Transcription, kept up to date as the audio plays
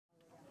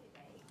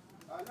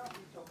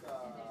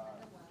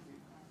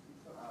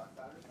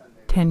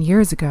10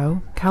 years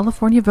ago,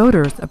 California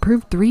voters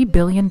approved $3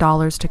 billion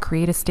to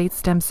create a state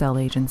stem cell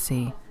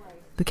agency,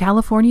 the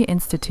California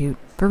Institute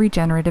for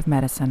Regenerative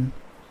Medicine.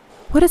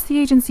 What has the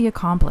agency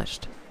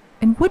accomplished?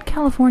 And would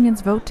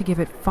Californians vote to give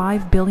it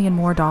 $5 billion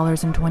more in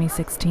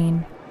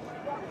 2016?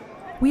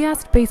 We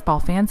asked baseball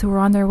fans who were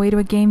on their way to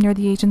a game near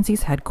the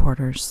agency's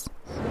headquarters.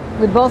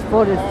 We both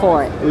voted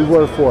for it. We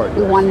were for it.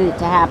 We wanted it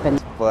to happen.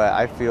 But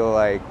I feel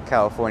like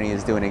California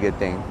is doing a good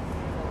thing,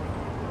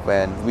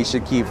 and we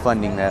should keep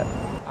funding that.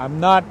 I'm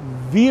not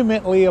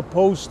vehemently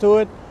opposed to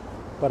it,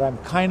 but I'm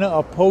kind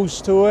of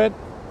opposed to it.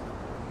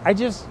 I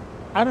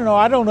don't know.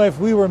 I don't know if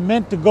we were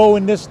meant to go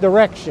in this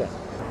direction.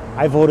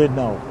 I voted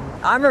no.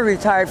 I'm a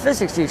retired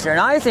physics teacher, and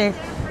I think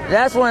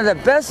that's one of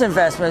the best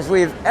investments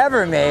we've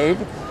ever made,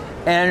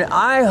 and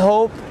I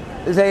hope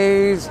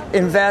they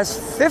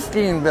invest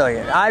 $15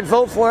 billion. I'd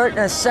vote for it in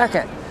a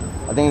second.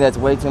 I think that's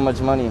way too much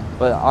money,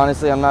 but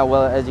honestly, I'm not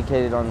well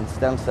educated on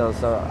stem cells,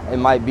 so it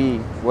might be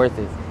worth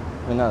it.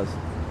 Who knows?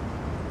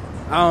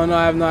 I don't know.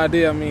 I have no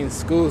idea. I mean,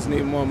 schools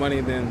need more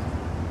money than...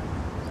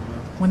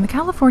 When the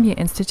California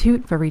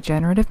Institute for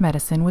Regenerative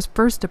Medicine was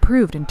first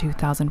approved in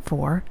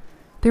 2004,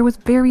 there was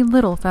very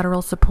little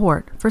federal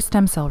support for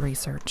stem cell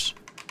research.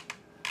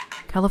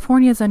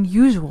 California's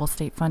unusual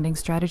state funding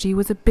strategy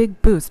was a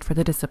big boost for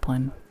the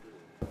discipline.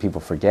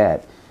 People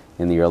forget,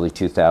 in the early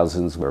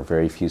 2000s, there were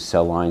very few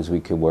cell lines we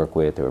could work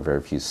with. There were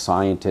very few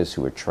scientists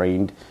who were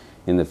trained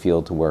in the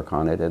field to work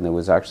on it, and there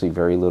was actually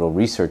very little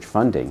research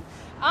funding.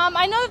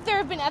 I know that there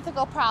have been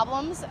ethical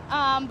problems,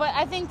 but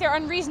I think they're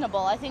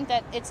unreasonable. I think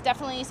that it's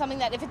definitely something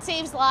that if it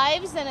saves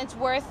lives, then it's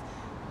worth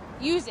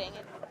using.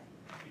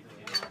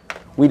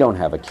 We don't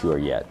have a cure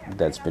yet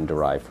that's been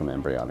derived from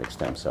embryonic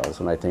stem cells,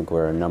 and I think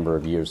we're a number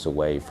of years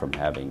away from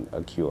having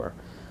a cure.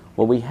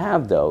 What we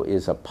have, though,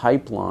 is a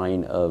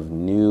pipeline of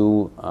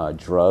new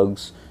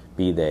drugs,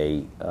 be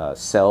they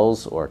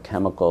cells or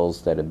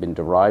chemicals that have been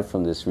derived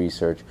from this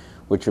research,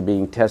 which are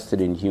being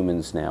tested in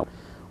humans now.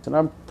 And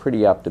I'm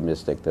pretty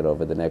optimistic that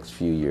over the next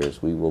few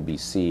years we will be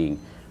seeing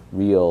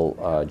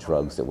real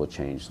drugs that will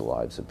change the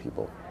lives of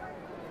people.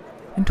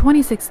 In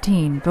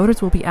 2016,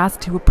 voters will be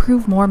asked to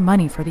approve more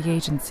money for the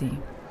agency.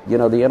 You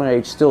know, the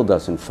NIH still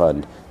doesn't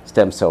fund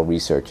stem cell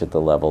research at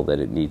the level that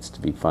it needs to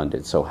be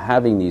funded. So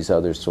having these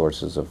other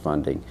sources of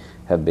funding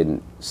have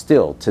been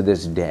still, to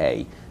this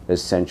day,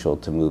 essential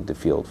to move the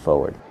field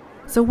forward.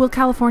 So will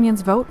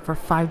Californians vote for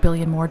 $5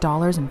 billion more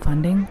in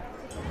funding?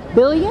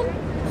 Billion?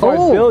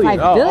 $5 billion.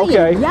 $5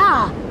 billion. Okay.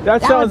 Yeah.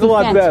 That sounds a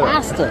lot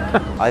fantastic.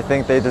 better. I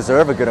think they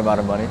deserve a good amount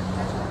of money.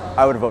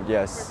 I would vote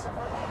yes.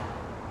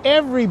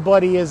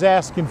 Everybody is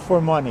asking for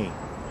money.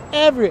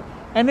 And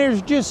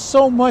there's just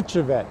so much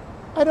of it.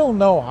 I don't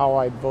know how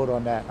I'd vote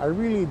on that. I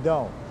really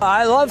don't.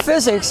 I love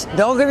physics,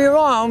 don't get me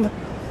wrong.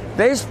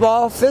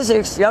 Baseball,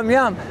 physics, yum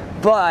yum.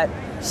 But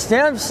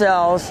stem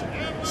cells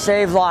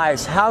save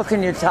lives. How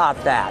can you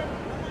top that?